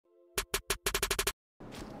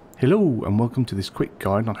Hello and welcome to this quick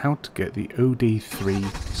guide on how to get the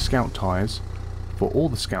OD3 Scout tyres for all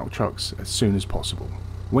the Scout trucks as soon as possible.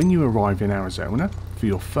 When you arrive in Arizona for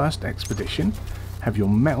your first expedition, have your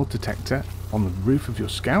metal detector on the roof of your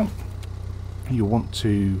Scout. You'll want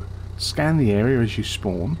to scan the area as you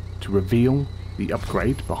spawn to reveal the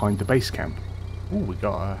upgrade behind the base camp. Oh, we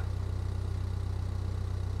got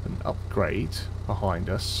an upgrade behind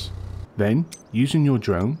us. Then, using your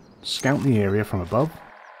drone, scout the area from above,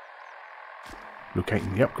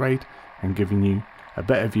 locating the upgrade and giving you a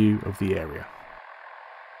better view of the area.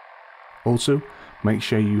 Also, make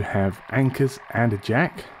sure you have anchors and a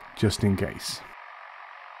jack just in case.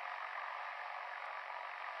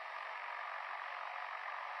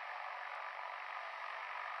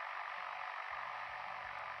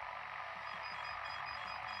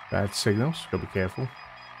 Bad signals, gotta be careful.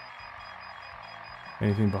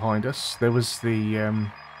 Anything behind us? There was the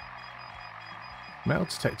metal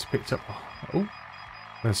detector picked up. Oh,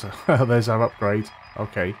 there's our upgrade.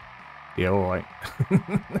 Okay, yeah, all right.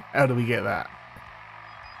 How do we get that?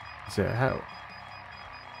 Is it how?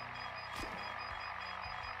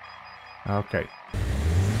 Okay.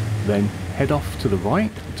 Then head off to the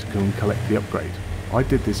right to go and collect the upgrade. I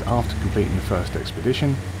did this after completing the first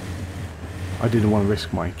expedition. I didn't want to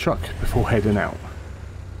risk my truck before heading out.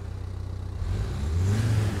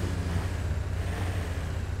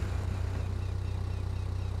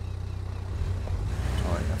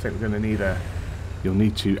 I think we're going to need you'll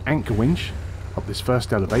need to anchor winch up this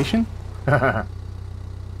first elevation.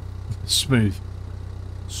 Smooth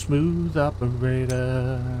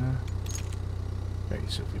operator. Okay,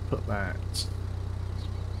 so if we put that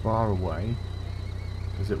far away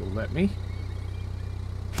as it will let me.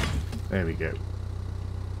 There we go.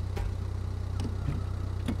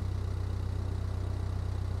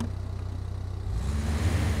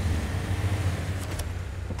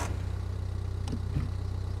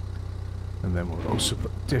 And then we'll also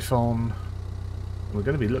put diff on. And we're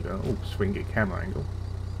going to be looking at, oh, so we can get camera angle.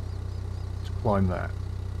 Let's climb that.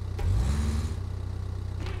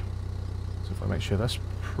 So if I make sure that's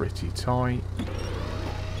pretty tight.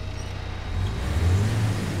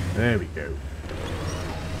 There we go.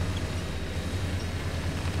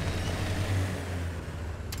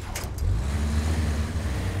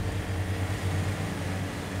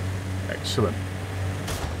 Excellent.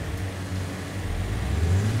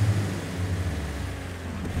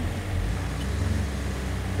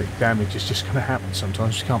 Big damage is just going to happen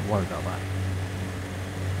sometimes, you can't worry about that.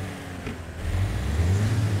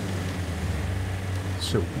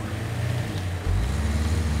 So,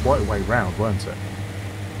 quite a way round, weren't it?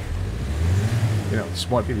 You know, this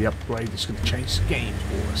might be the upgrade that's going to change the game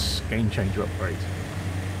for us. Game changer upgrade.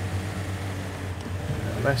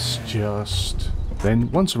 Now let's just... Then,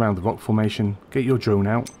 once around the rock formation, get your drone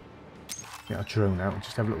out. Get our drone out and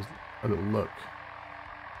just have a little look.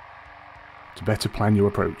 To better plan your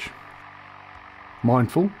approach.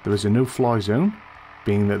 Mindful, there is a no-fly zone,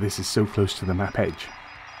 being that this is so close to the map edge.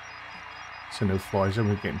 So no-fly zone,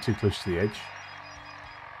 we're getting too close to the edge.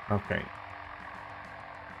 Okay.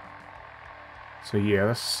 So yeah,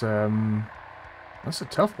 that's a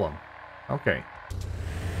tough one. Okay.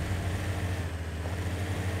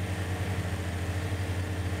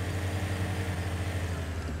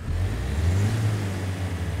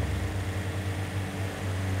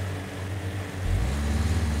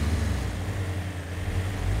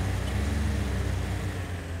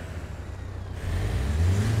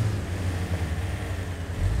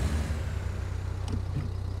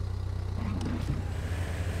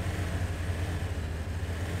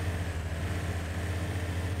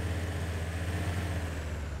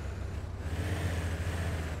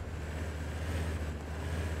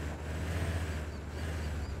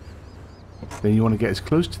 Then you want to get as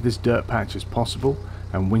close to this dirt patch as possible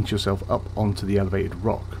and winch yourself up onto the elevated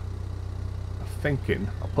rock. I'm thinking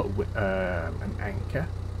I'll put an anchor.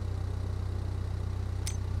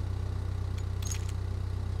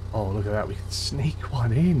 Oh, look at that, we can sneak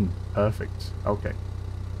one in. Perfect. Okay,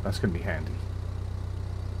 that's going to be handy.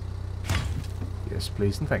 Yes,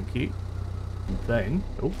 please and thank you. And then,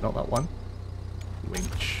 oh, not that one.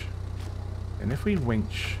 Winch. And if we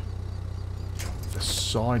winch the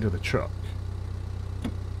side of the truck,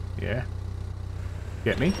 yeah.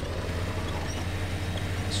 Get me?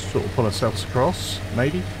 Sort of pull ourselves across,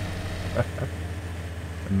 maybe.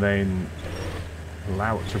 And then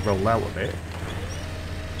allow it to roll out a bit.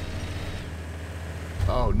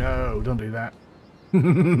 Oh no, don't do that.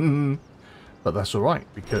 But that's alright,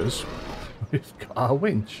 because we've got our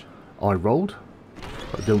winch. I rolled,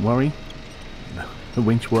 but don't worry. The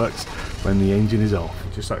winch works when the engine is off.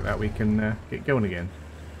 Just like that we can get going again.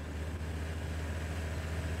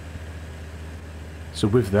 So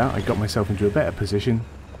with that, I got myself into a better position.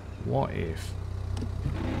 What if...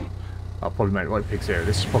 I'll probably make right pigs here.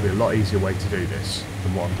 This is probably a lot easier way to do this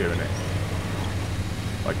than what I'm doing it.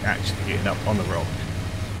 Like actually getting up on the rock.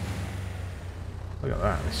 Look at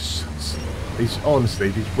that. Honestly,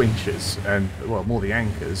 these winches and, well, more the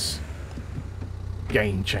anchors,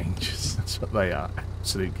 game changers. That's what they are.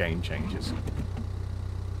 Absolute game changers.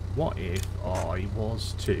 What if I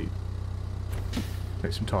was to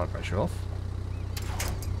take some tyre pressure off?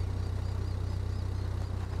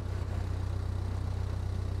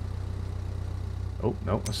 Oh,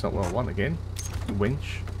 no, that's not what I want again.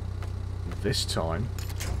 Winch. This time,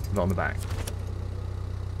 put it on the back.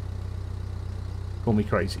 Call me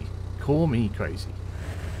crazy. Call me crazy.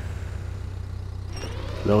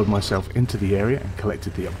 Lowered myself into the area and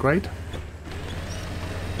collected the upgrade.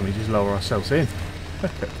 Let me just lower ourselves in.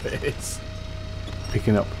 Look at this.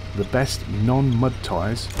 Picking up the best non-mud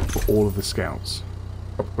tyres for all of the scouts.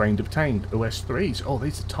 Upgrade obtained. OS3s. Oh,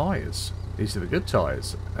 these are tyres. These are the good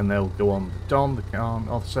tyres. And they'll go on the Don, the Khan,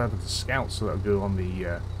 also the scouts, so they'll go on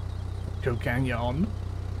the Canyon.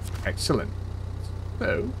 Excellent.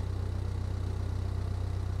 So,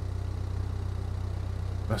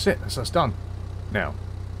 that's it. That's us done. Now,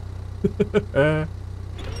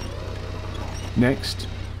 next,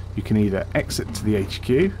 you can either exit to the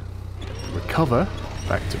HQ, recover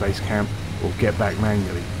back to base camp, or get back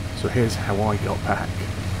manually. So here's how I got back.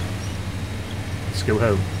 Let's go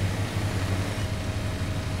home.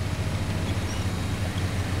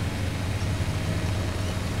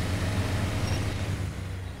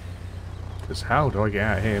 Because how do I get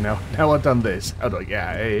out of here now? Now I've done this, how do I get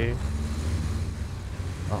out of here?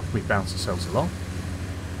 Oh, we bounce ourselves along.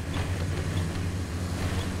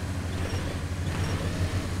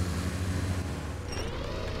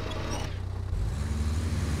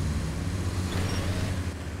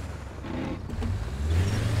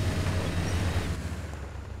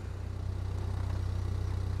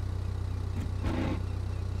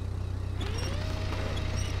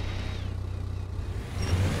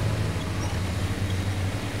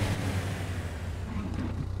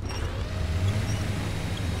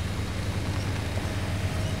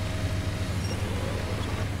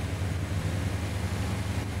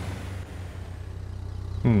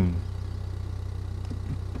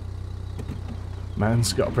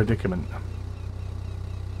 Man's got a predicament.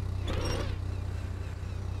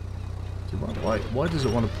 Why does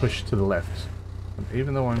it want to push to the left? And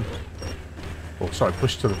even though I'm... Oh, sorry,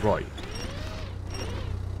 push to the right.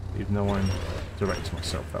 Even though I'm directing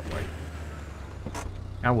myself that way.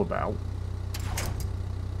 How about...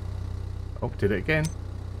 Oh, did it again?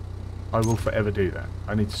 I will forever do that.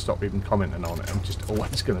 I need to stop even commenting on it. I'm just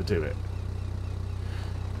always going to do it.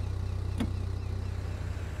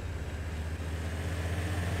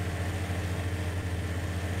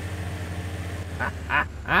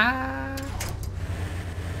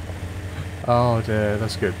 Oh dear,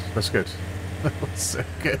 that's good. That's good. That was so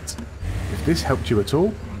good. If this helped you at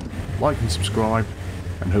all, like and subscribe,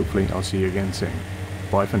 and hopefully I'll see you again soon.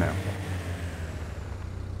 Bye for now.